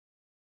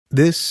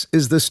This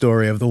is the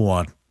story of the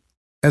one.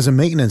 As a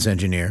maintenance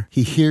engineer,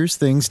 he hears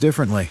things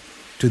differently.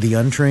 To the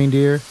untrained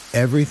ear,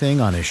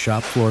 everything on his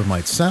shop floor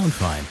might sound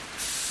fine,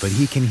 but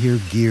he can hear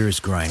gears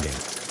grinding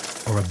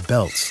or a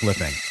belt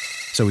slipping.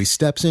 So he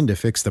steps in to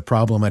fix the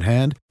problem at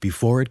hand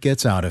before it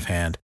gets out of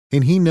hand.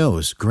 And he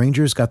knows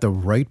Granger's got the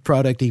right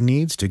product he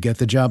needs to get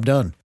the job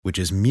done, which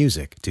is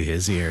music to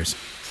his ears.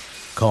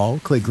 Call,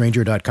 click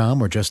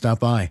Grainger.com, or just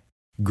stop by.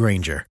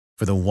 Grainger,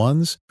 for the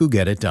ones who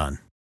get it done.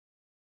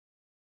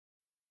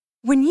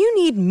 When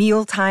you need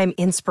mealtime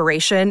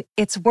inspiration,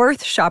 it's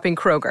worth shopping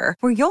Kroger,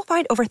 where you'll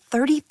find over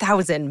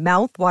 30,000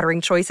 mouth-watering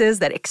choices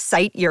that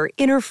excite your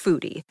inner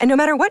foodie. And no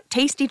matter what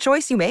tasty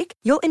choice you make,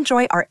 you'll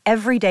enjoy our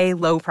everyday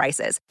low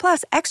prices,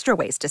 plus extra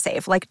ways to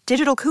save, like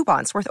digital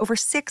coupons worth over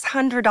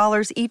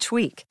 $600 each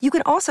week. You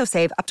can also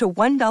save up to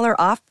 $1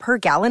 off per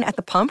gallon at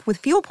the pump with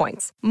fuel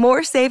points.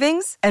 More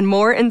savings and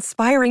more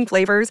inspiring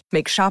flavors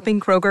make shopping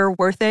Kroger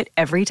worth it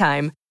every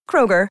time.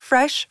 Kroger,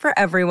 fresh for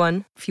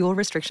everyone. Fuel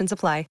restrictions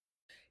apply.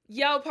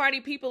 Yo, party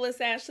people,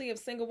 it's Ashley of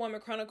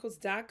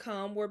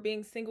SingleWomanChronicles.com, where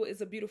being single is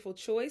a beautiful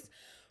choice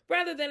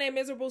rather than a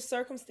miserable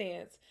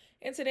circumstance.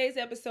 And today's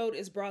episode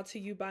is brought to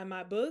you by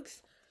my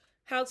books,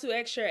 How to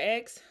Ex Your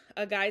Ex,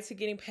 A Guide to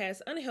Getting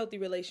Past Unhealthy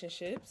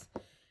Relationships,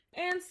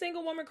 and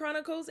Single Woman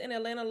Chronicles, an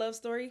Atlanta love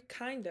story,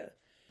 kinda.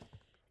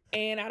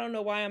 And I don't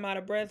know why I'm out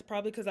of breath,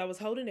 probably because I was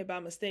holding it by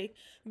mistake,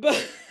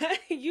 but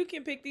you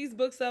can pick these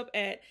books up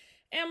at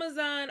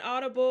Amazon,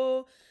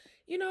 Audible.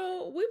 You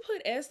know, we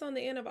put S on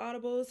the end of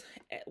Audibles.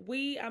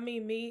 I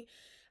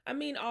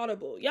mean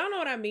Audible. Y'all know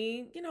what I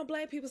mean. You know,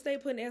 black people stay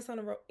putting S on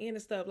the end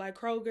of stuff like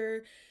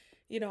Kroger,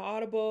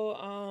 Audible.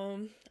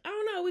 I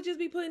don't know. We just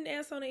be putting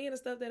S on the end of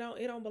stuff that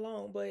it don't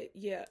belong. But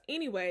yeah,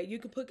 anyway, you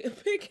can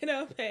pick it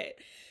up at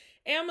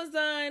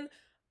Amazon,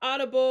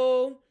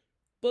 Audible,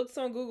 books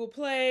on Google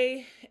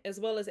Play,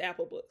 as well as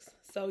Apple Books.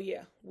 So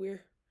yeah,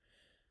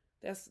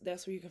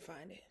 that's where you can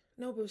find it.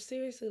 No, but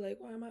seriously, like,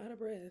 why am I out of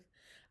breath?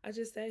 I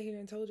just sat here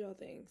and told y'all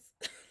things.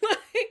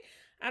 Like,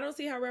 I don't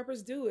see how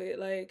rappers do it.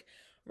 Like,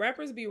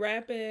 rappers be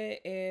rapping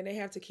and they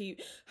have to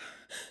keep...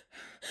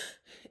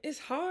 It's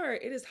hard.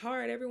 It is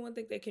hard. Everyone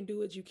think they can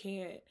do it. You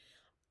can't.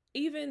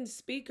 Even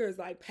speakers,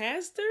 like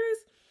pastors,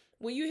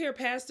 when you hear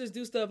pastors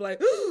do stuff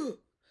like...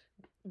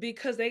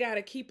 because they got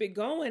to keep it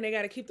going. They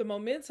got to keep the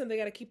momentum. They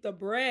got to keep the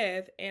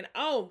breath. And,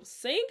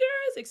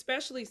 singers,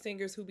 especially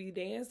singers who be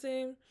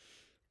dancing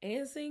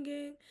and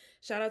singing.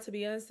 Shout out to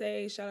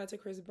Beyonce. Shout out to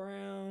Chris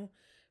Brown.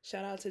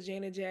 Shout out to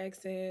Janet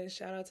Jackson.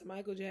 Shout out to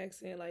Michael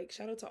Jackson. Like,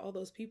 shout out to all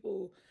those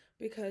people,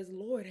 because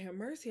Lord have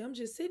mercy, I'm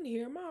just sitting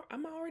here.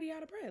 I'm already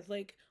out of breath.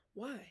 Like,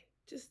 why?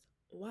 Just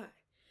why?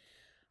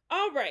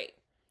 All right.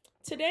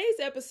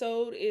 Today's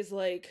episode is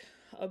like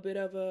a bit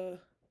of a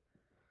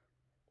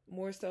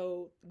more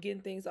so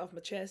getting things off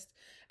my chest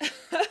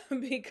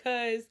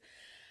because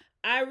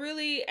I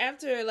really,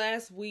 after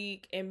last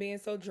week and being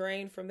so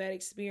drained from that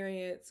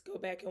experience, go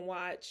back and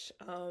watch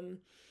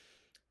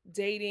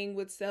Dating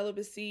with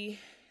Celibacy.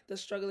 The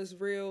Struggle is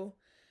Real.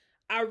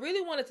 I really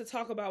wanted to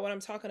talk about what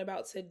I'm talking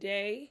about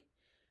today,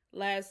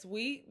 last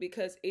week,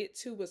 because it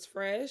too was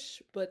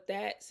fresh, but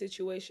that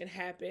situation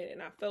happened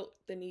and I felt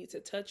the need to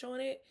touch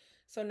on it.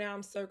 So now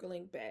I'm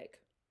circling back.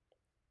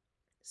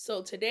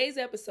 So today's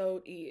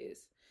episode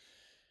is,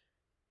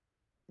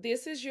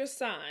 this is your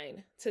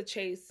sign to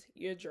chase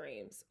your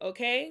dreams,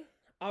 okay?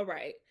 All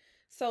right.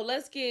 So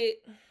let's get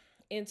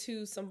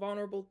into some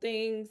vulnerable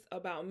things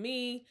about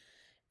me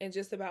and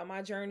just about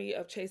my journey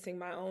of chasing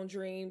my own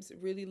dreams,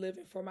 really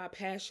living for my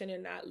passion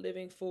and not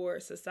living for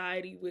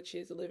society, which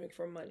is living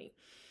for money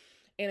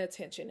and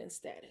attention and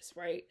status,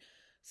 right?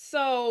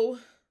 So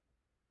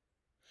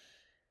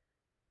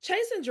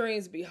chasing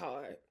dreams be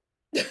hard.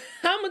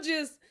 I'ma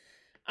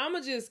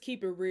just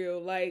keep it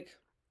real. Like,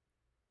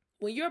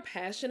 when you're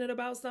passionate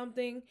about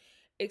something,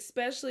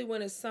 especially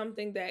when it's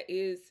something that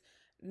is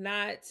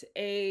not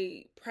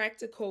a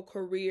practical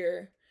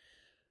career,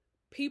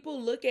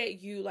 people look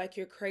at you like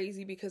you're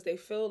crazy because they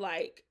feel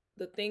like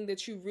the thing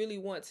that you really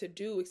want to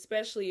do,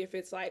 especially if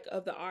it's like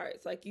of the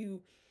arts, like you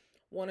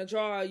want to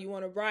draw, you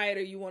want to write,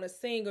 or you want to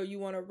sing, or you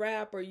want to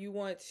rap, or you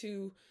want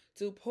to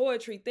do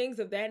poetry, things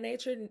of that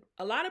nature.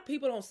 A lot of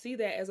people don't see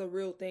that as a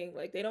real thing.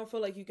 Like, they don't feel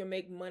like you can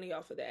make money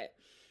off of that.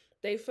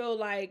 They feel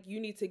like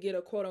you need to get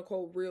a quote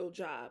unquote real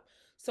job.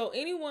 So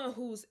anyone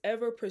who's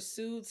ever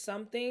pursued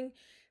something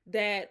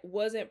that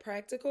wasn't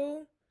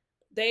practical,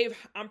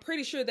 I'm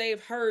pretty sure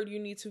they've heard you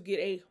need to get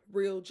a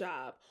real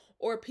job,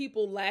 or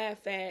people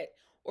laugh at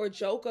or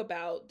joke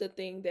about the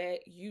thing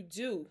that you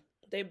do.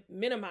 They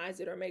minimize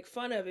it or make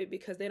fun of it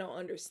because they don't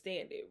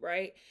understand it,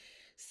 right?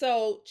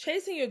 So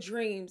chasing your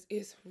dreams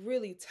is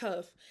really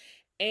tough.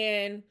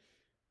 And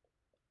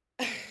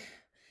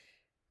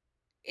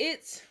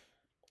it's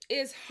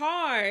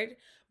hard,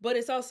 but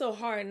it's also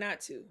hard not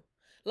to.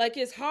 Like,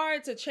 it's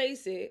hard to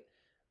chase it,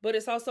 but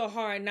it's also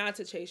hard not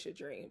to chase your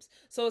dreams.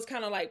 So it's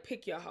kind of like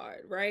pick your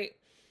heart, right?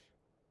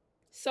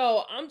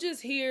 So I'm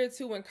just here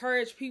to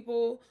encourage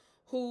people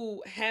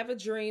who have a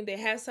dream, they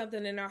have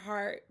something in their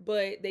heart,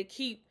 but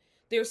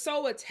they're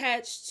so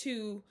attached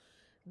to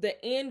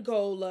the end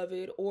goal of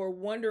it, or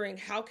wondering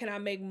how can I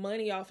make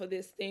money off of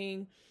this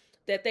thing,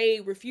 that they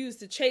refuse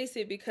to chase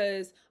it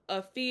because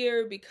of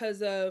fear,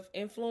 because of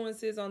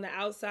influences on the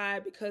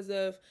outside, because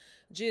of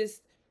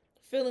just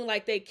feeling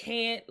like they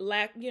can't,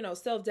 lack,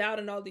 self-doubt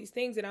and all these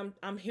things. And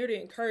I'm here to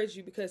encourage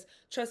you, because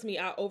trust me,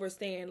 I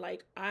overstand.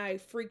 Like, I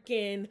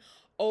freaking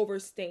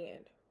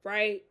overstand,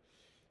 right?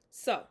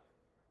 So,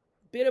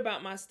 bit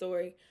about my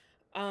story.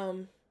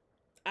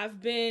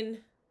 I've been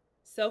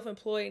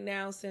self-employed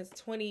now since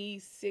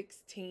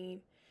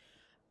 2016.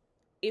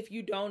 If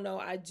you don't know,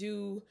 I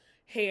do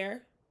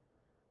hair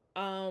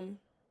on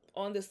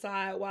the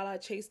side while I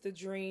chase the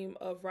dream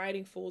of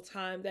writing full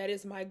time. That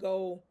is my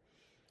goal,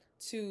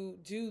 to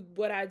do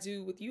what I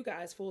do with you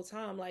guys full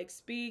time, like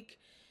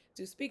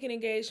do speaking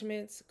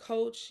engagements,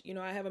 coach.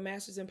 I have a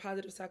master's in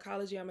positive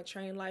psychology. I'm a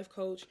trained life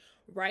coach,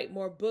 write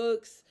more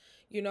books,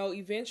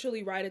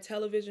 eventually write a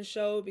television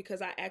show,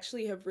 because I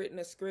actually have written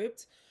a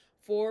script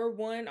for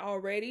one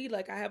already.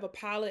 Like, I have a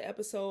pilot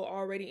episode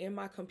already in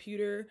my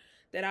computer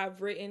that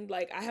I've written.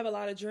 Like, I have a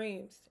lot of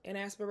dreams and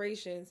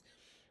aspirations,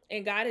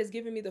 and God has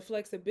given me the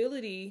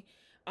flexibility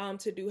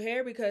to do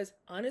hair, because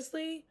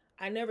honestly,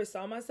 I never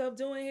saw myself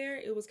doing hair.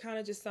 It was kind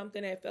of just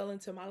something that fell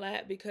into my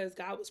lap because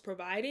God was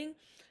providing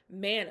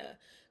manna.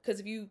 Because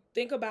if you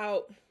think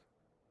about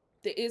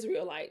the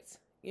Israelites,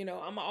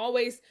 I'm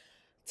always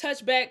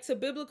touch back to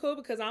biblical,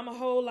 because I'm a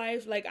whole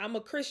life, like, I'm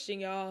a Christian,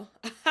 y'all.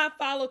 I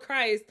follow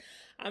Christ.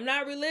 I'm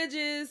not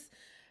religious.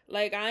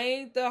 Like, I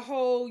ain't the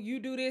whole, you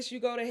do this, you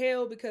go to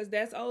hell, because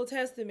that's Old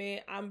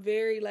Testament. I'm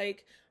very,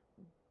 like,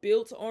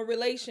 built on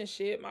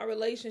relationship. My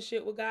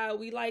relationship with God,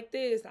 we like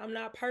this. I'm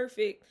not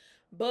perfect,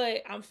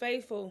 but I'm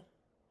faithful.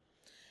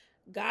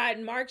 God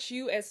marks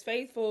you as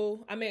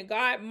faithful.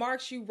 God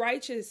marks you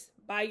righteous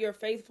by your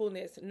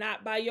faithfulness,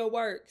 not by your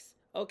works.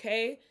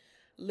 Okay?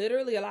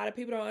 Literally, a lot of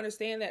people don't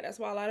understand that. That's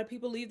why a lot of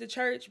people leave the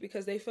church,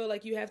 because they feel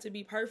like you have to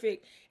be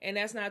perfect, and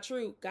that's not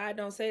true. God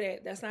don't say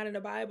that. That's not in the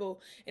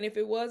Bible. And if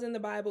it was in the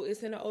Bible,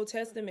 it's in the Old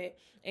Testament.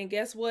 And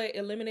guess what?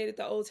 Eliminated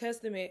the Old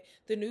Testament,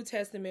 the New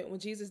Testament, when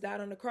Jesus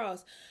died on the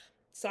cross.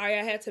 Sorry,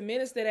 I had to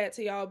minister that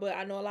to y'all, but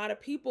I know a lot of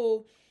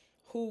people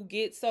who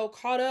get so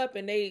caught up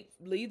and they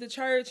leave the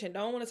church and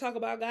don't want to talk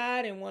about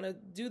God and want to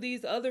do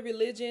these other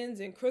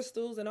religions and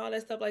crystals and all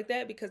that stuff like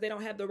that, because they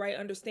don't have the right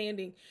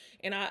understanding.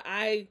 And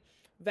I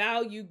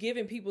value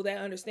giving people that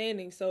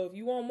understanding. So if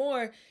you want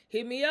more,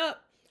 hit me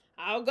up.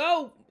 I'll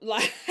go.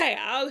 Like,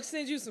 I'll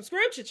send you some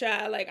scripture,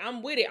 child. Like,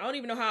 I'm with it. I don't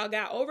even know how I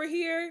got over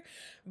here,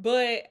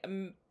 but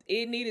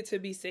it needed to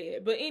be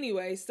said. But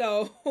anyway,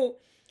 so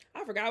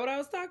I forgot what I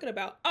was talking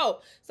about.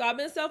 Oh, so I've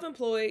been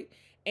self-employed,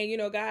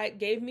 and God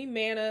gave me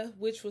manna,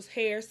 which was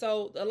hair.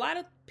 So a lot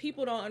of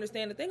people don't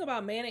understand. The thing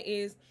about manna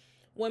is,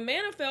 when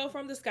manna fell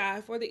from the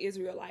sky for the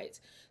Israelites.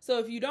 So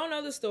if you don't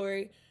know the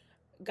story,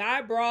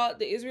 God brought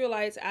the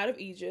Israelites out of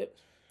Egypt,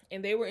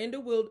 and they were in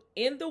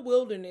the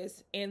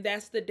wilderness, and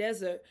that's the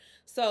desert.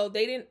 So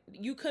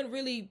you couldn't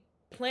really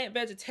plant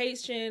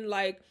vegetation.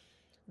 Like,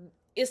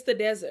 it's the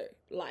desert.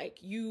 Like,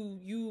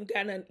 you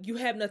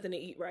have nothing to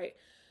eat, right?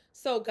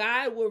 So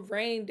God would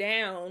rain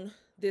down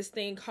this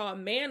thing called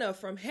manna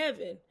from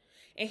heaven.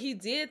 And he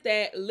did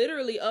that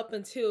literally up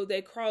until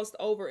they crossed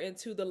over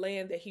into the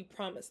land that he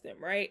promised them,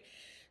 right?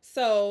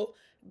 So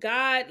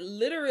God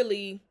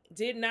literally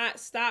did not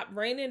stop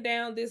raining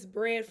down this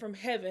bread from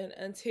heaven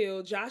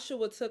until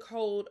Joshua took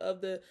hold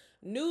of the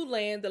new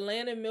land, the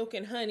land of milk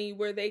and honey,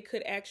 where they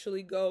could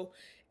actually go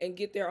and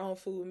get their own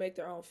food, make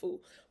their own food.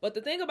 But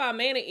the thing about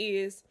manna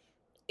is,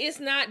 it's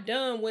not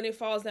done when it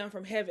falls down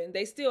from heaven.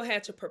 They still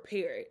had to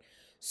prepare it.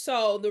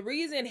 So the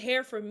reason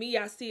hair, for me,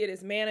 I see it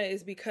as manna,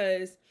 is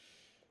because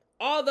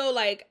although,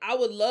 like, I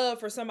would love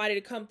for somebody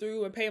to come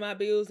through and pay my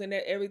bills and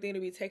everything to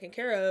be taken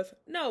care of,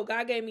 no,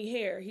 God gave me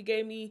hair. He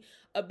gave me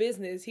a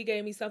business. He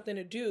gave me something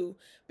to do,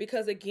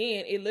 because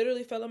again, it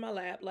literally fell in my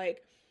lap.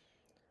 Like,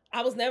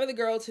 I was never the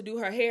girl to do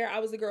her hair. I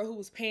was the girl who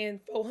was paying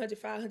 $400,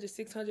 $500,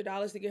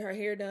 $600 to get her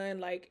hair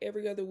done, like,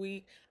 every other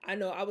week. I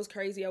know I was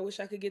crazy. I wish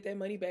I could get that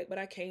money back, but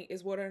I can't.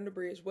 It's water under the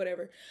bridge,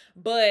 whatever.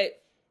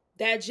 But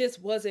that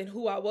just wasn't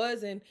who I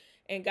was, and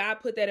God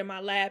put that in my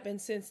lap.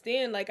 And since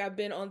then, like, I've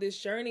been on this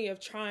journey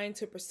of trying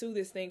to pursue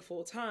this thing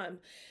full time.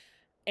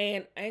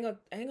 And I ain't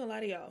gonna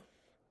lie to y'all,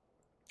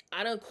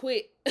 I done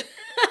quit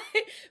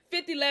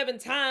 11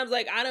 times.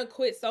 Like, I done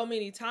quit so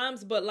many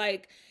times, but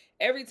like,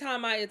 every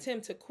time I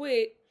attempt to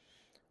quit,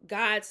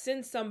 God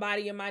sends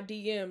somebody in my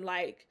DM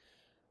like,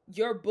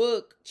 your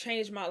book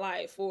changed my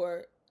life,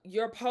 or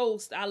your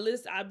post, I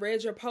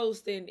read your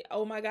post and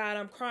oh my God,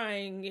 I'm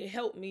crying, it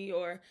helped me,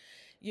 or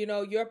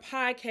your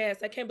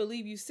podcast, I can't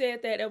believe you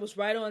said that. That was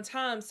right on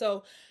time.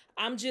 So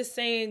I'm just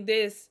saying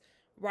this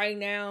right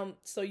now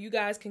so you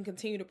guys can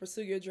continue to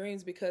pursue your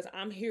dreams, because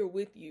I'm here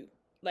with you.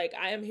 Like,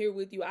 I am here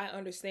with you. I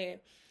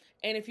understand.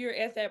 And if you're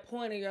at that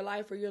point in your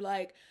life where you're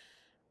like,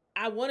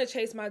 I want to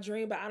chase my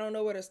dream, but I don't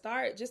know where to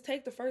start, just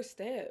take the first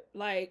step.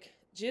 Like,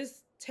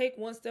 just take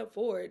one step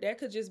forward. That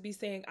could just be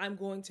saying, I'm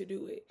going to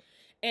do it,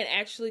 and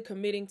actually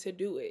committing to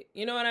do it.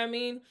 You know what I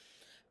mean?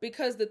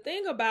 Because the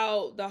thing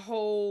about the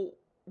whole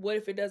what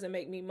if it doesn't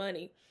make me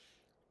money?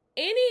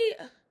 Any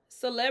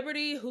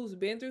celebrity who's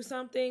been through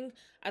something,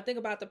 I think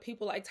about the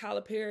people like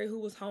Tyler Perry, who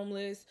was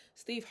homeless.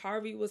 Steve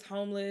Harvey was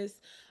homeless.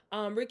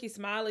 Ricky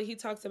Smiley, he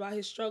talks about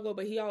his struggle,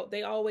 but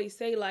they always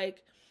say,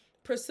 like,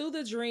 pursue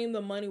the dream,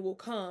 the money will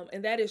come.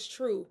 And that is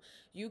true.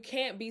 You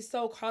can't be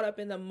so caught up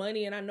in the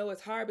money. And I know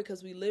it's hard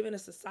because we live in a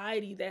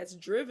society that's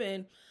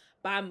driven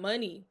by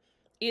money.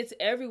 It's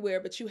everywhere,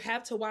 but you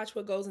have to watch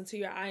what goes into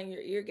your eye and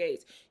your ear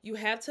gates. You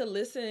have to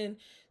listen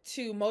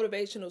to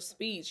motivational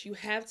speech. You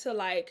have to,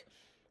 like,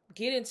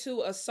 get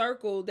into a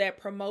circle that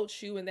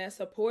promotes you and that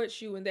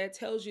supports you and that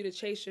tells you to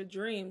chase your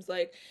dreams.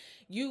 Like,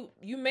 you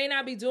may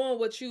not be doing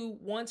what you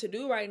want to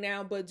do right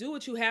now, but do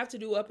what you have to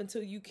do up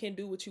until you can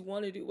do what you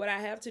want to do. What I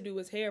have to do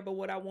is hair, but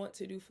what I want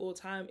to do full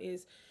time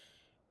is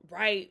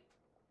write,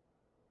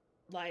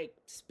 like,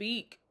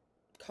 speak,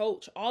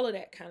 coach, all of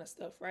that kind of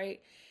stuff,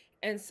 right?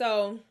 And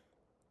so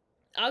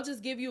I'll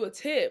just give you a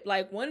tip.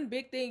 Like, one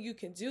big thing you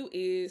can do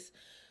is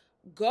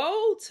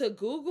go to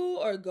Google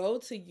or go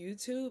to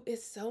YouTube.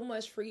 It's so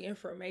much free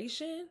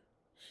information.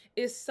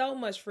 It's so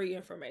much free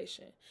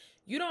information.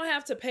 You don't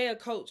have to pay a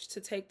coach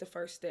to take the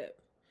first step.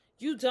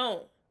 You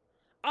don't.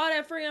 All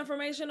that free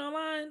information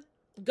online,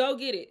 go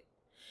get it.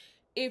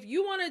 If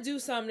you want to do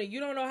something, you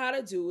don't know how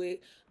to do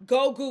it,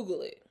 go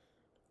Google it.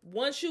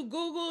 Once you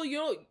Google,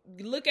 you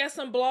look at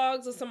some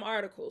blogs or some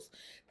articles.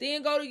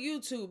 Then go to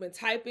YouTube and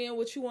type in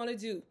what you want to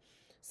do.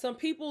 Some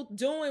people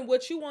doing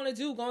what you want to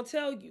do gonna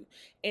tell you.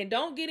 And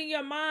don't get in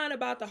your mind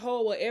about the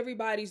whole, well,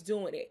 everybody's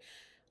doing it.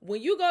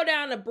 When you go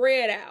down the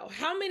bread aisle,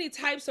 how many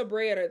types of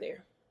bread are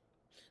there?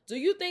 Do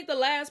you think the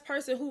last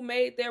person who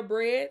made their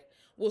bread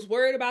was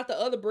worried about the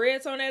other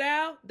breads on that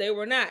aisle? They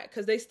were not,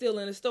 because they still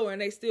in the store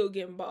and they still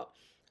getting bought.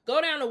 Go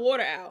down the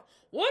water aisle.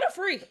 Water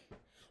free.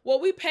 Well,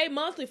 we pay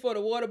monthly for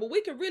the water, but we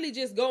can really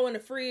just go in the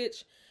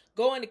fridge,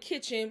 go in the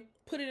kitchen,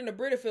 put it in a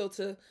Brita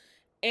filter,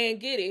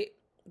 and get it.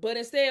 But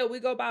instead, we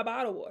go buy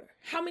bottled water.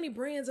 How many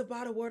brands of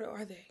bottled water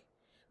are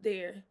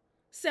there?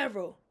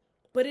 Several.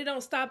 But it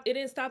didn't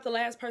stop the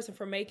last person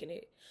from making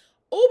it.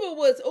 Uber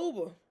was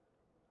Uber.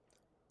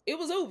 It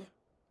was Uber.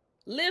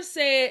 Lyft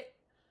said,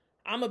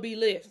 I'm going to be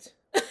Lyft.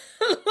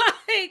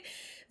 Like,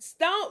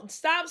 stop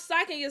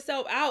psyching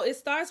yourself out. It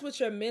starts with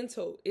your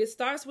mental.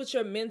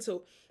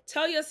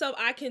 Tell yourself,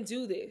 I can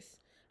do this.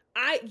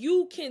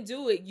 You can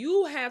do it.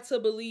 You have to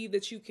believe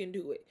that you can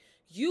do it.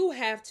 You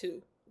have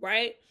to,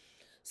 right?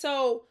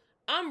 So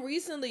I'm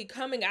recently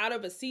coming out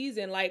of a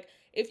season. Like,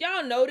 if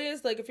y'all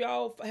notice, like, if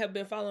y'all have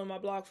been following my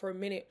blog for a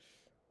minute,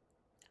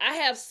 I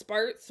have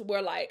spurts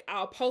where, like,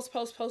 I'll post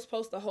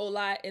a whole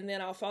lot, and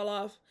then I'll fall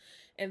off.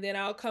 And then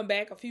I'll come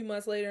back a few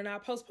months later and I'll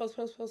post,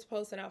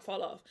 and I'll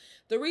fall off.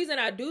 The reason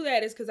I do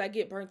that is because I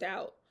get burnt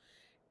out.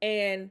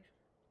 And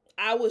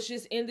I was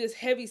just in this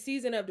heavy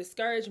season of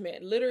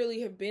discouragement.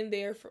 Literally have been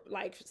there for,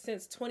 like,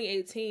 since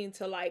 2018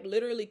 to, like,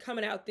 literally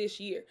coming out this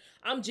year.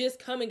 I'm just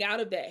coming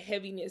out of that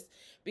heaviness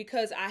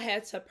because I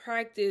had to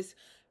practice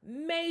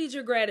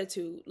major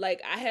gratitude.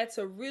 Like, I had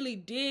to really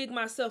dig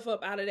myself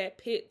up out of that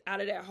pit,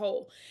 out of that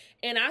hole.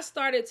 And I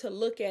started to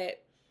look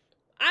at,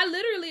 I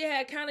literally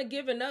had kind of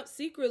given up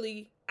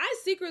secretly. I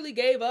secretly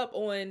gave up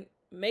on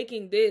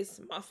making this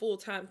my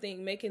full-time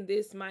thing, making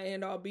this my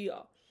end-all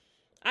be-all.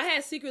 I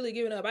had secretly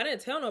given up. I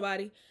didn't tell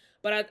nobody,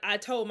 but I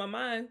told my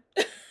mind.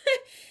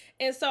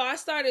 And so I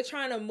started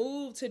trying to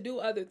move to do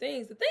other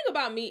things. The thing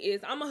about me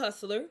is I'm a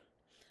hustler.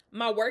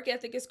 My work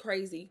ethic is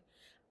crazy.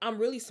 I'm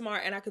really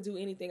smart and I could do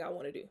anything I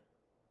want to do.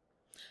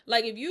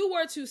 Like, if you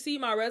were to see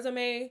my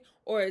resume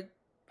or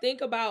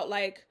think about,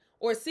 like,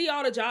 or see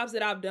all the jobs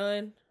that I've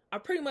done,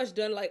 I've pretty much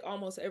done, like,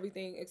 almost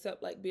everything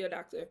except, like, be a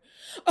doctor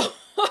or,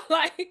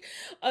 like,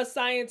 a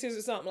scientist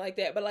or something like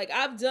that. But, like,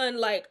 I've done,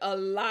 like, a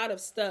lot of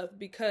stuff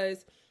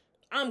because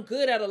I'm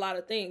good at a lot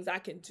of things. I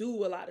can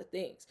do a lot of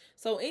things.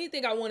 So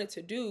anything I wanted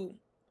to do,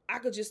 I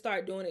could just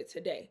start doing it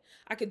today.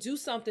 I could do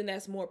something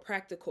that's more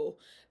practical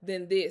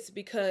than this,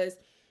 because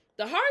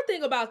the hard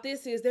thing about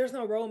this is there's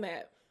no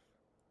roadmap.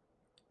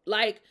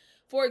 Like,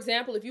 for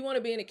example, if you want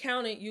to be an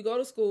accountant, you go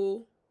to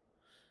school,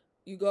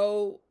 you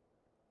go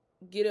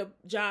get a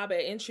job at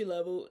entry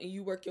level, and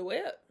you work your way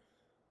up.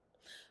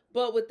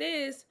 But with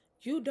this,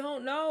 you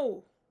don't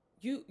know.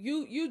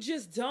 You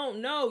just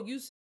don't know.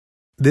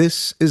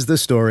 This is the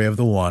story of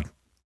the one.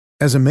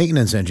 As a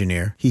maintenance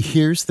engineer, he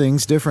hears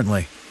things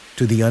differently.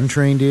 To the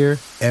untrained ear,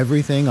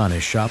 everything on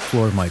his shop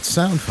floor might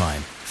sound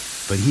fine,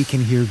 but he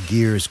can hear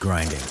gears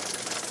grinding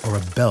or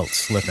a belt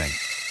slipping.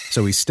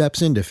 So he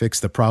steps in to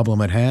fix the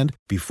problem at hand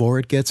before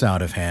it gets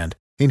out of hand.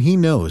 And he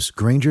knows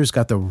Grainger's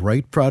got the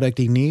right product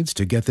he needs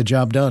to get the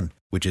job done,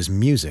 which is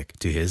music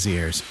to his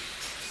ears.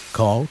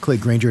 Call,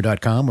 click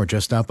Grainger.com, or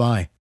just stop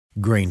by.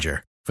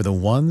 Grainger, for the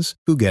ones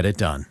who get it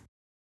done.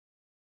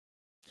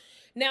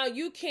 Now,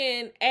 you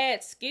can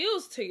add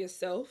skills to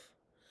yourself.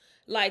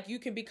 Like, you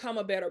can become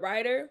a better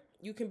writer.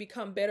 You can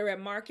become better at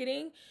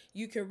marketing.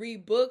 You can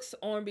read books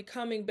on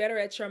becoming better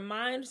at your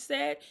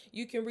mindset.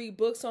 You can read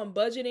books on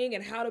budgeting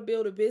and how to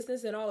build a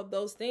business and all of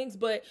those things.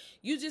 But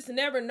you just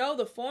never know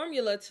the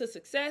formula to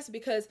success,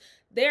 because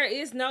there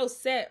is no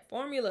set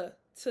formula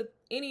to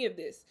any of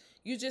this.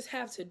 You just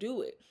have to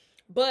do it.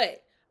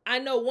 But I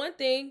know one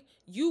thing,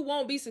 you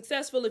won't be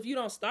successful if you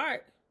don't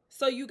start.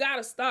 So you got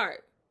to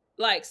start.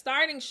 Like,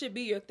 starting should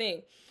be your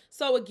thing.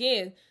 So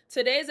again,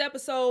 today's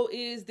episode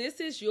is, this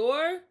is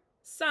your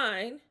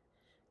sign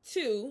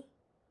to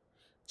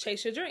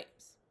chase your dreams.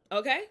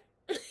 Okay?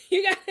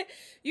 You got to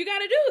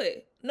do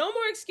it. No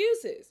more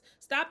excuses.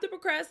 Stop the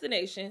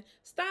procrastination.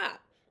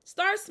 Stop.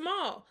 Start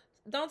small.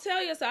 Don't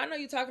tell yourself, I know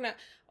you're talking about,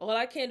 oh, well,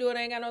 I can't do it,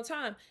 I ain't got no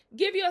time.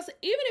 Give yourself,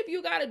 even if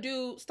you got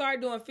to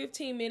start doing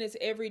 15 minutes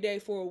every day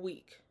for a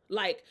week,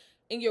 like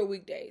in your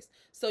weekdays.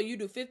 So you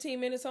do 15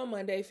 minutes on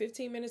Monday,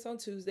 15 minutes on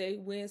Tuesday,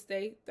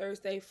 Wednesday,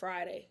 Thursday,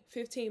 Friday,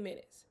 15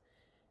 minutes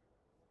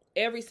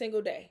every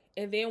single day.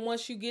 And then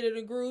once you get in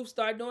a groove,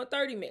 start doing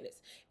 30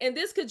 minutes. And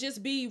this could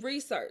just be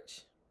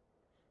research.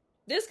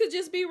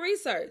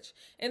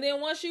 And then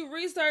once you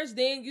research,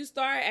 then you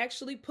start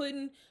actually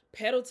putting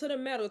pedal to the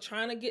metal,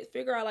 trying to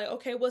figure out like,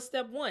 okay, what's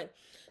step 1?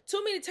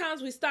 Too many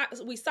times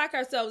we psych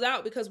ourselves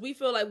out because we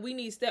feel like we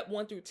need step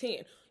 1 through 10.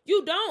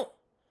 You don't.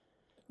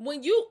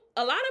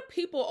 A lot of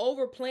people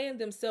overplan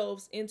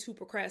themselves into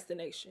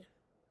procrastination.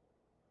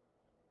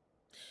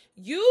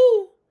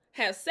 You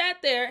have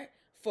sat there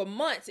for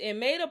months and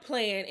made a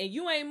plan and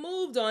you ain't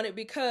moved on it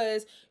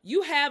because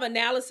you have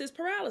analysis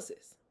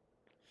paralysis.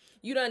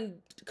 You done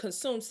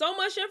consumed so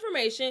much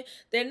information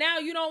that now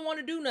you don't want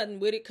to do nothing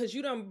with it because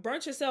you done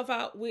burnt yourself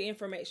out with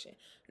information.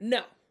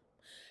 No.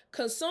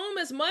 Consume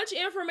as much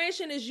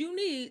information as you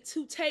need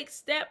to take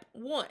step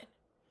 1.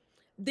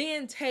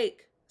 Then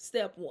take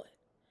step 1.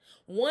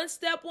 Once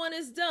step 1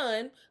 is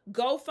done,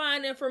 go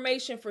find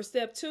information for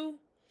step 2.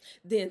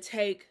 Then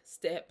take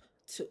step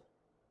 2.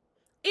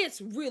 It's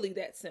really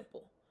that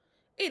simple.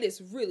 It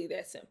is really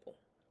that simple.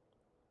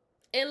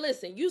 And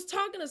listen, you was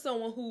talking to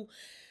someone who,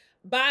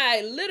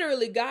 by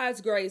literally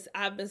God's grace,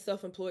 I've been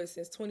self-employed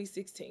since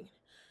 2016.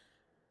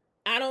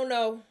 I don't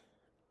know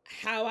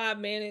how I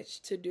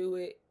managed to do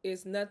it.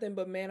 It's nothing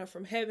but manna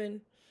from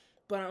heaven,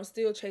 but I'm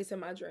still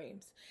chasing my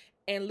dreams.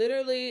 And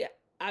literally,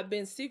 I've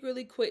been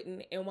secretly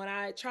quitting. And when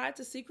I tried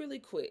to secretly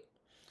quit,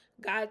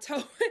 I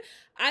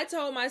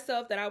told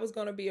myself that I was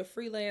going to be a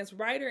freelance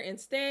writer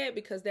instead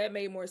because that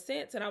made more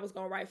sense, and I was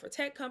going to write for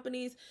tech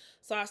companies.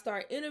 So I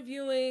started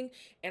interviewing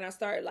and I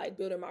started like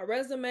building my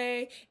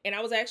resume, and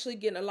I was actually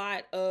getting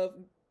I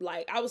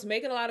was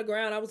making a lot of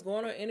ground. I was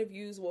going on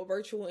interviews,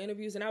 virtual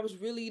interviews, and I was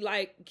really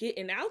like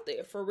getting out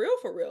there for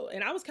real.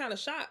 And I was kind of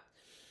shocked.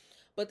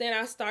 But then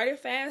I started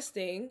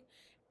fasting,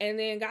 and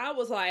then God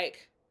was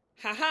like,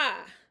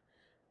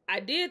 I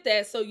did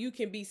that so you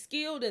can be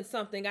skilled in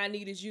something I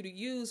needed you to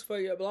use for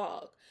your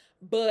blog,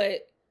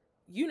 but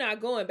you're not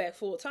going back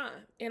full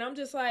time. And I'm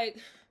just like,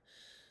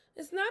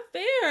 it's not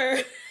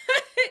fair.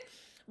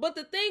 But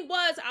the thing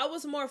was, I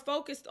was more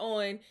focused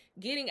on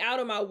getting out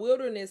of my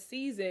wilderness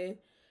season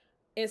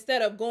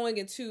instead of going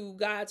into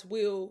God's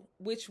will,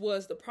 which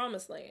was the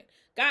promised land.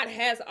 God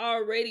has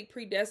already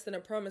predestined a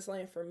promised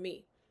land for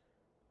me.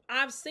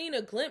 I've seen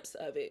a glimpse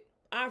of it.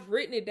 I've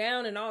written it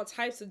down in all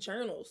types of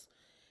journals.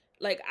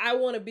 Like, I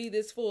want to be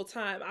this full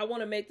time. I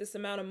want to make this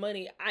amount of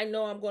money. I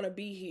know I'm going to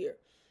be here.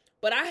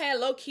 But I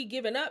had low-key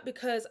given up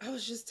because I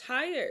was just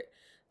tired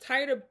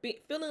of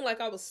feeling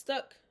like I was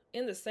stuck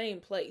in the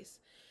same place.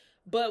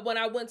 But when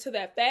I went to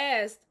that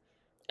fast,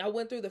 I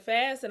went through the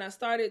fast and I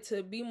started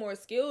to be more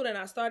skilled and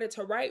I started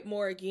to write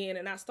more again.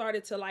 And I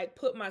started to like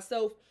put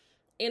myself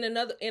in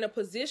a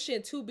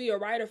position to be a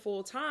writer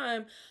full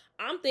time.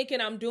 I'm thinking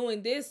I'm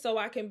doing this so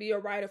I can be a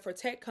writer for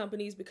tech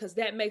companies because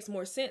that makes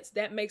more sense.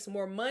 That makes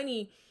more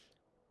money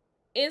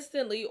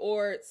instantly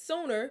or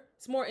sooner.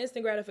 It's more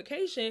instant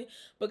gratification.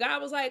 But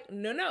God was like,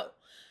 no,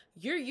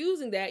 you're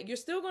using that. You're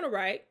still going to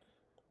write.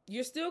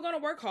 You're still going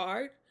to work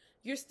hard.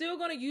 You're still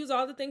going to use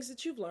all the things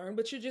that you've learned,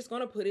 but you're just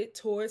going to put it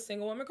towards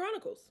Single Woman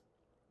Chronicles.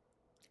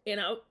 And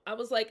I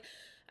was like,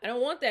 I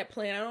don't want that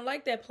plan. I don't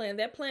like that plan.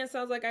 That plan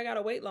sounds like I got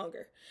to wait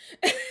longer.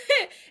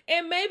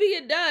 And maybe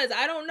it does.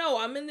 I don't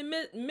know. I'm in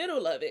the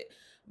middle of it.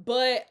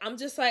 But I'm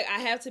just like, I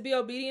have to be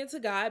obedient to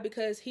God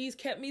because he's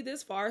kept me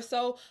this far.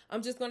 So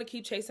I'm just going to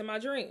keep chasing my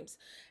dreams.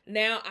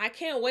 Now, I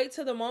can't wait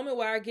till the moment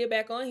where I get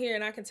back on here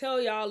and I can tell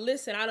y'all,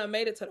 listen, I done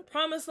made it to the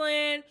promised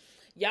land.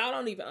 Y'all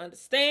don't even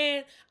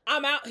understand.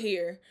 I'm out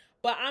here,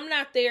 but I'm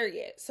not there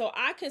yet. So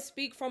I can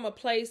speak from a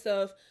place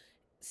of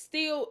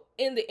still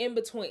in the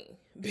in-between,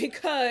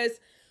 because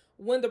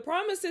when the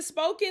promise is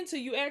spoken till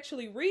you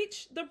actually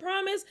reach the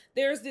promise,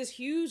 there's this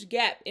huge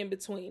gap in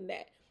between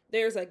that.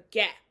 There's a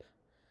gap.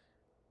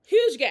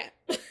 Huge gap.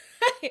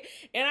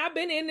 And I've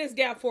been in this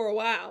gap for a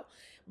while,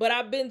 but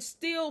I've been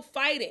still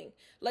fighting.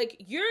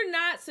 Like, you're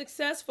not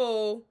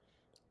successful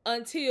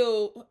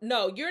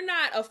you're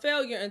not a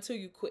failure until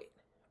you quit,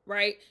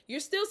 right?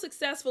 You're still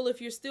successful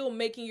if you're still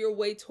making your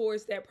way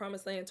towards that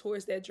promised land,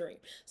 towards that dream.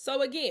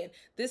 So again,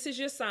 this is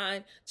your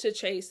sign to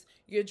chase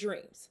your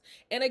dreams.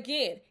 And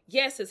again,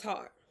 yes, it's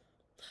hard,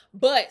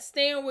 but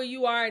staying where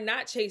you are and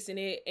not chasing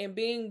it and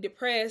being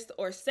depressed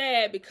or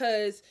sad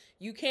because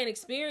you can't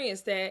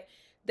experience that,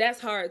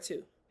 that's hard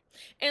too.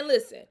 And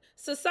listen,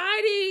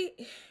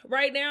 society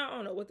right now, I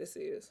don't know what this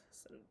is.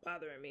 It's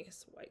bothering me.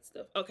 It's white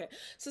stuff. Okay.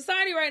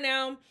 Society right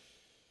now,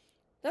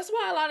 that's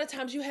why a lot of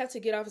times you have to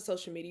get off of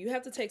social media. You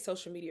have to take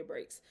social media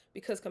breaks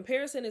because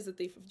comparison is a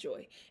thief of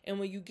joy. And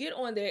when you get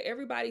on there,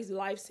 everybody's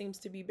life seems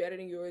to be better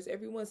than yours.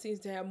 Everyone seems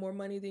to have more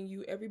money than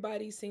you.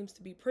 Everybody seems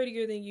to be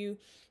prettier than you.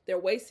 Their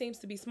waist seems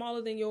to be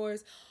smaller than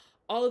yours.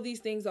 All of these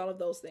things, all of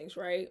those things,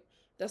 right?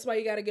 That's why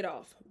you got to get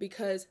off,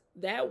 because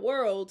that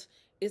world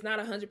is not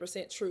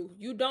 100% true.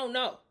 You don't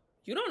know.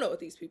 You don't know what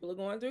these people are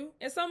going through.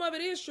 And some of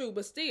it is true,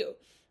 but still,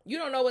 you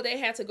don't know what they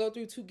had to go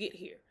through to get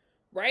here,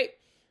 right?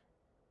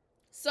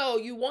 So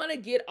you want to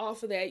get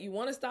off of that. You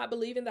want to stop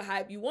believing the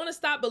hype. You want to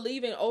stop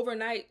believing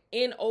overnight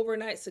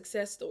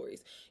success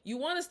stories. You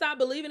want to stop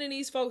believing in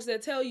these folks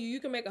that tell you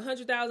can make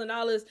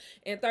 $100,000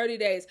 in 30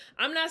 days.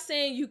 I'm not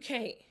saying you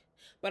can't,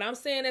 but I'm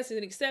saying that's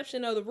an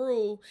exception of the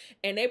rule.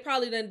 And they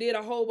probably done did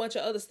a whole bunch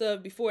of other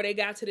stuff before they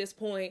got to this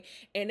point,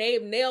 and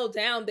they've nailed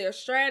down their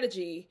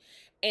strategy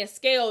and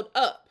scaled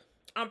up.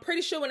 I'm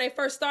pretty sure when they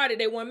first started,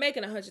 they weren't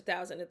making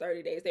 100,000 in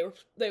 30 days.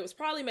 They was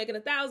probably making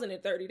 1,000 in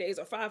 30 days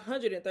or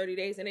 500 in 30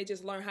 days, and they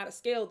just learned how to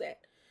scale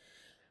that.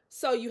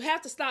 So you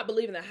have to stop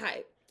believing the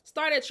hype.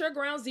 Start at your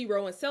ground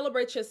zero and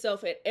celebrate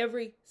yourself at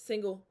every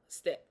single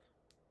step.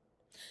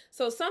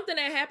 So something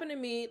that happened to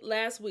me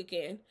last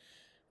weekend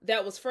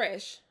that was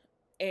fresh,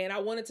 and I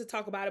wanted to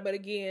talk about it, but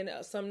again,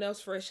 something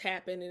else fresh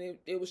happened, and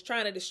it was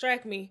trying to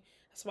distract me.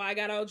 That's why I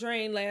got all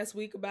drained last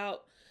week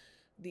about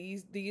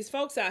these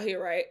folks out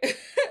here, right?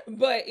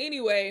 But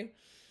anyway,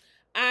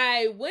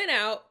 I went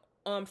out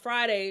on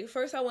Friday.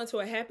 First, I went to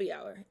a happy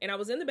hour, and I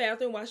was in the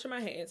bathroom washing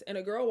my hands, and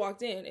a girl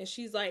walked in, and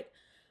she's like,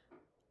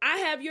 "I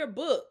have your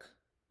book."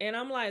 And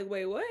I'm like,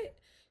 "Wait, what?"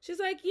 She's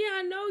like, "Yeah,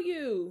 I know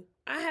you.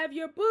 I have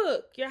your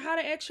book, your How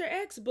to X Your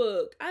Ex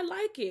book. I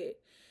like it."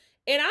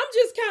 And I'm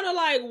just kind of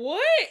like,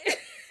 "What?"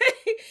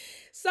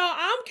 So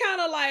I'm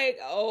kind of like,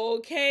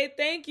 "Okay,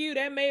 thank you.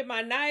 That made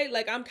my night."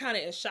 Like, I'm kind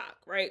of in shock,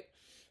 right?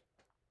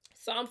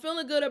 So I'm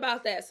feeling good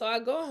about that. So I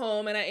go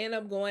home and I end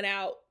up going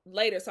out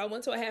later. So I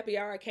went to a happy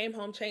hour. I came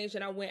home, changed,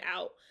 and I went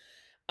out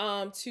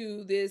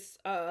to this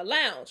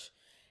lounge.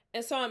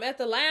 And so I'm at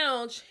the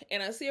lounge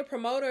and I see a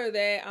promoter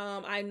that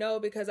I know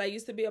because I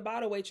used to be a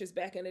bottle waitress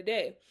back in the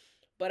day.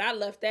 But I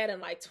left that in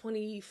like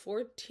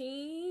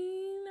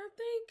 2014, I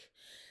think.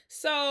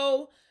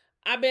 So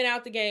I've been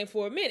out the game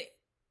for a minute.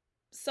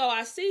 So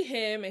I see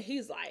him and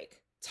he's like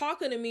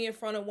talking to me in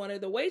front of one of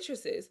the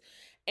waitresses.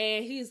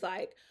 And he's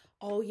like,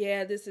 "Oh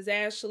yeah, this is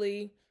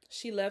Ashley.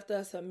 She left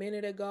us a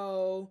minute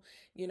ago.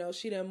 You know,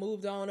 she done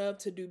moved on up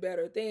to do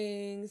better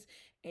things.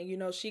 And, you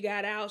know, she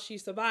got out, she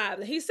survived."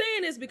 And he's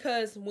saying this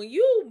because when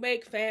you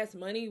make fast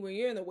money, when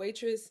you're in the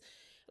waitress,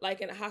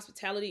 like in the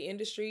hospitality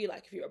industry,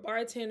 like if you're a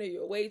bartender,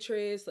 you're a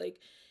waitress, like,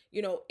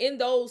 you know, in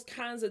those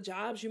kinds of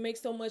jobs, you make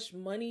so much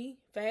money,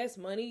 fast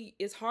money,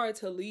 it's hard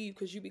to leave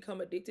because you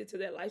become addicted to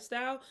that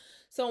lifestyle.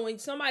 So when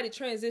somebody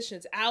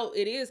transitions out,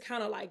 it is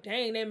kind of like,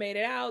 dang, they made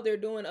it out. They're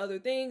doing other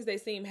things. They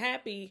seem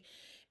happy.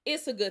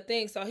 It's a good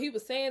thing. So he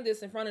was saying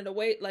this in front of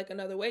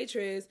another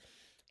waitress.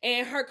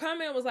 And her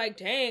comment was like,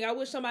 "Dang, I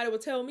wish somebody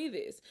would tell me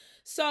this."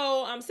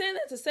 So I'm saying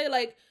that to say,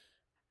 like,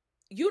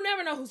 you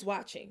never know who's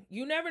watching.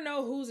 You never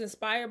know who's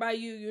inspired by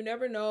you. You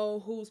never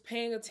know who's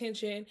paying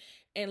attention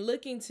and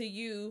looking to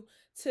you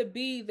to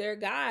be their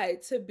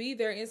guide, to be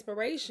their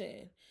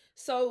inspiration.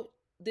 So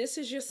this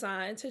is your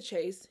sign to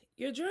chase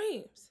your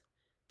dreams.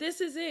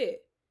 This is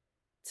it.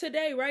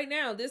 Today, right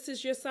now, this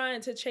is your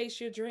sign to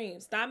chase your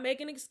dreams. Stop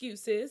making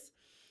excuses.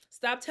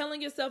 Stop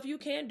telling yourself you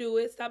can't do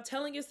it. Stop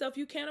telling yourself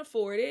you can't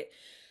afford it.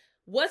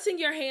 What's in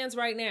your hands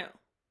right now?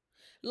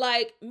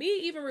 Like me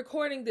even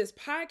recording this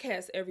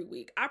podcast every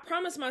week, I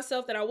promised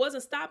myself that I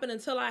wasn't stopping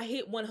until I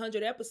hit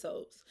 100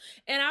 episodes.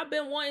 And I've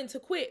been wanting to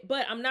quit,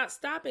 but I'm not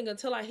stopping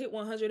until I hit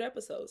 100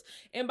 episodes.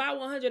 And by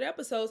 100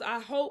 episodes, I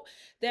hope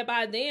that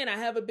by then I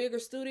have a bigger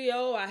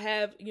studio. I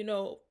have, you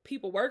know,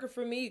 people working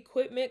for me,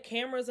 equipment,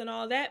 cameras, and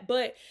all that.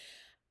 But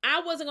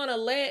I wasn't going to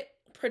let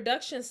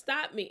production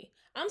stop me.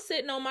 I'm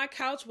sitting on my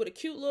couch with a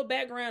cute little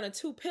background and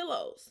 2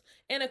 pillows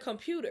and a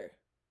computer.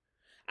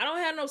 I don't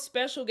have no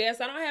special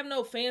guests. I don't have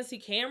no fancy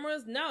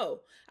cameras. No,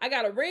 I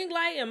got a ring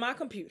light and my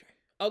computer.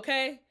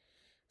 Okay.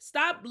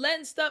 Stop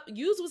letting stuff,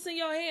 use what's in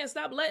your hands.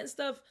 Stop letting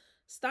stuff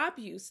stop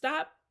you.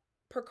 Stop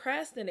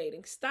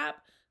procrastinating.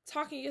 Stop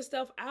talking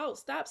yourself out.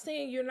 Stop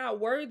saying you're not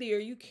worthy or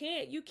you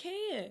can't. You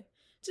can.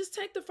 Just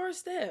take the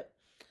first step.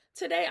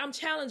 Today, I'm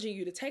challenging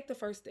you to take the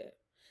first step.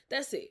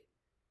 That's it.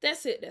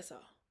 That's it. That's all.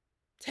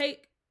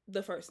 Take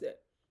the first step.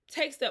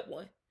 Take step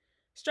 1.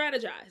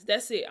 Strategize.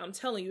 That's it. I'm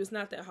telling you, it's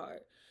not that hard.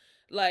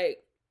 Like,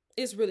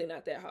 it's really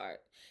not that hard.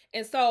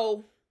 And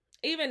so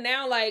even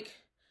now, like,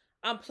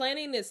 I'm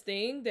planning this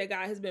thing that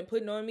God has been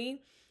putting on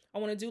me. I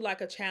want to do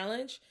like a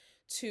challenge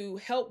to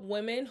help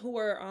women who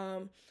are,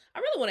 I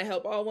really want to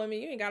help all women.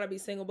 You ain't got to be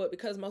single, but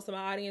because most of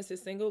my audience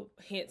is single,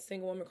 hence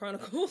Single Woman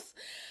Chronicles.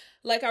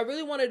 Like, I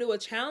really want to do a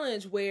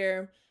challenge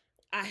where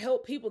I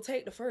help people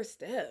take the first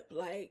step.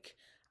 Like,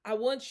 I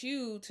want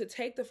you to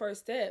take the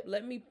first step.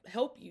 Let me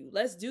help you.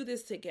 Let's do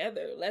this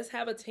together. Let's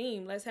have a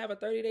team. Let's have a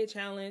 30-day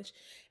challenge.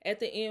 At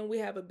the end, we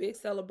have a big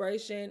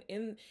celebration.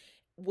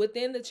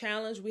 Within the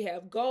challenge, we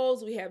have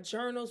goals, we have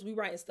journals, we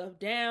writing stuff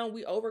down,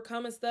 we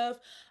overcoming stuff.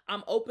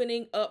 I'm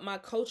opening up my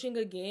coaching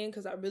again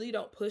because I really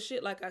don't push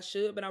it like I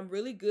should, but I'm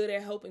really good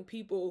at helping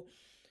people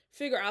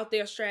figure out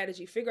their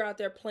strategy, figure out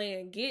their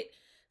plan,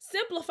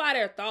 simplify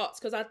their thoughts.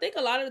 Because I think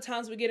a lot of the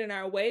times we get in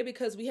our way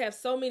because we have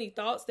so many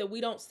thoughts that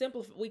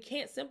we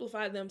can't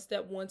simplify them.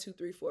 Step 1, 2,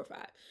 3, 4, 5.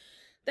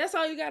 That's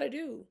all you got to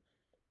do.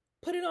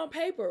 Put it on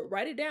paper,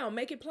 write it down,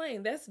 make it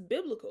plain. That's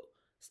biblical.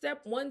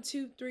 Step 1,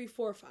 2, 3,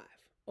 4, 5.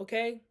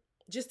 Okay?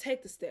 Just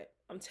take the step.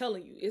 I'm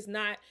telling you, it's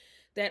not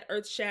that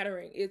earth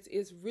shattering.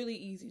 It's really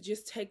easy.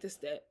 Just take the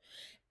step.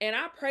 And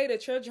I pray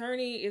that your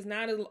journey is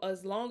not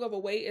as long of a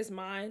wait as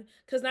mine,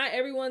 because not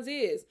everyone's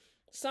is.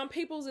 Some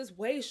people's is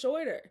way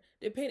shorter,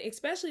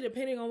 especially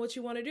depending on what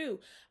you want to do.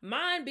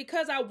 Mine,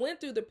 because I went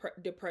through the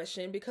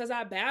depression, because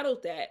I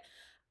battled that,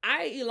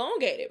 I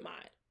elongated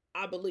mine,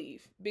 I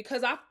believe,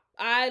 because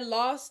I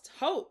lost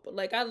hope.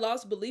 Like, I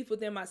lost belief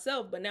within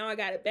myself, but now I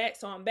got it back,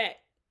 so I'm back.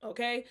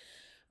 Okay?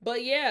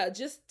 But yeah,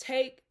 just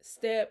take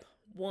step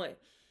 1.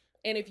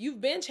 And if you've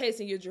been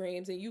chasing your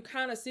dreams and you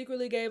kind of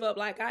secretly gave up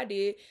like I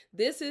did,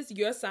 this is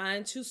your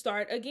sign to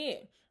start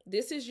again.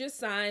 This is your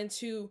sign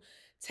to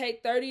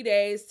take 30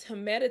 days to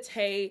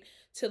meditate,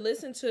 to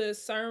listen to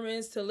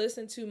sermons, to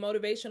listen to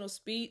motivational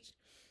speech.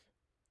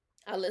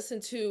 I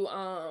listened to,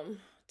 I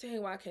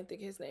can't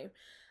think of his name.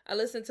 I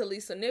listened to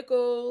Lisa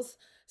Nichols.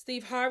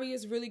 Steve Harvey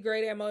is really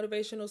great at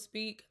motivational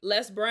speak.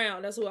 Les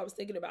Brown, that's who I was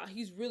thinking about.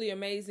 He's really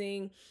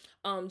amazing.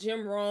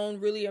 Jim Rohn,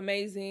 really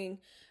amazing.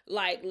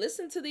 Like,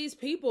 listen to these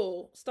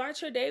people.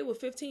 Start your day with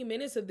 15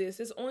 minutes of this.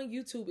 It's on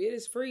YouTube. It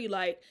is free.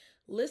 Like,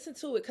 listen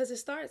to it because it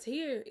starts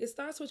here. It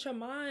starts with your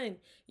mind.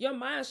 Your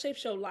mind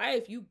shapes your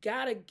life. You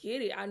gotta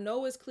get it. I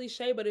know it's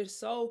cliche, but it's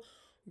so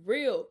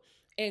real.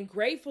 And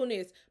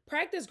gratefulness.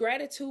 Practice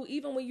gratitude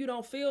even when you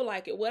don't feel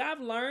like it. What I've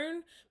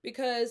learned,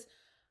 because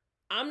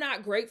I'm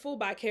not grateful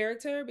by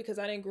character, because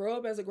I didn't grow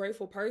up as a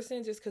grateful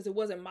person just because it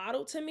wasn't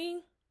modeled to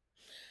me.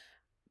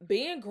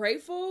 Being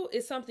grateful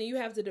is something you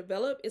have to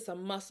develop. It's a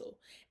muscle.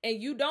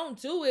 And you don't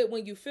do it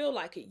when you feel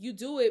like it. You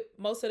do it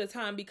most of the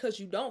time because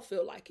you don't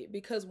feel like it.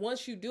 Because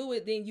once you do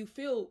it, then you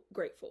feel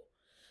grateful.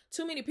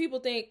 Too many people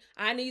think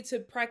I need to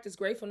practice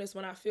gratefulness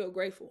when I feel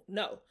grateful.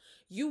 No,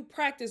 you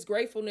practice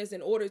gratefulness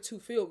in order to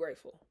feel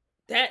grateful.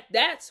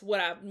 That's what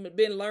I've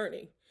been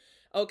learning.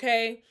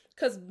 Okay?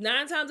 Because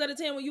 9 times out of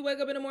 10, when you wake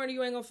up in the morning,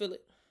 you ain't gonna feel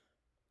it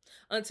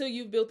until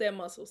you've built that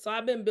muscle. So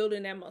I've been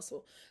building that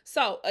muscle.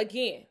 So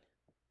again,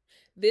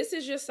 this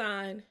is your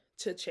sign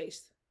to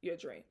chase your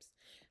dreams.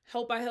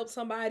 Hope I help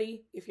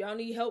somebody. If y'all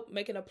need help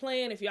making a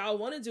plan, if y'all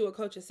want to do a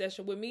coaching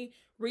session with me,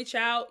 reach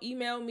out,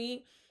 email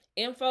me,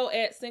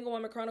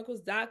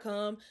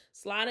 info@singlewomanchronicles.com,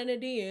 slide in the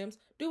DMs,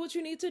 do what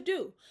you need to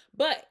do.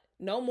 But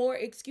no more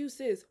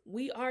excuses.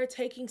 We are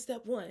taking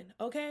step 1.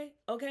 Okay?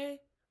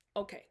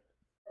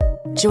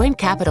 Join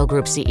Capital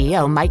Group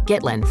CEO Mike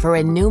Gitlin for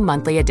a new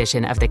monthly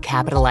edition of the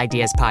Capital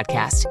Ideas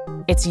Podcast.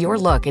 It's your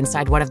look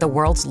inside one of the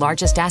world's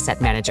largest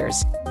asset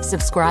managers.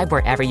 Subscribe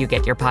wherever you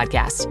get your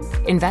podcasts.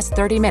 Invest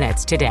 30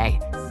 minutes today.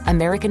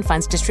 American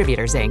Funds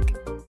Distributors, Inc.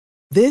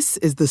 This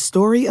is the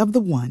story of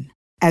the one.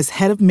 As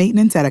head of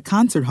maintenance at a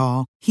concert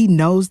hall, he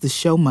knows the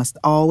show must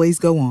always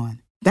go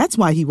on. That's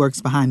why he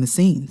works behind the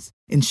scenes,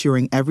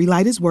 ensuring every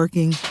light is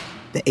working,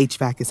 the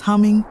HVAC is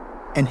humming,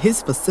 and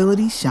his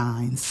facility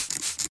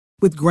shines.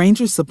 With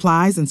Grainger's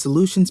supplies and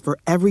solutions for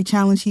every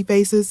challenge he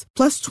faces,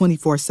 plus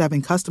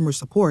 24/7 customer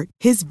support,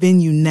 his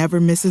venue never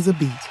misses a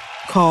beat.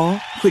 Call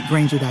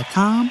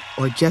quickgrainger.com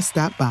or just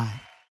stop by.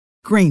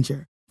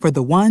 Grainger, for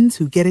the ones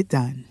who get it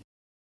done.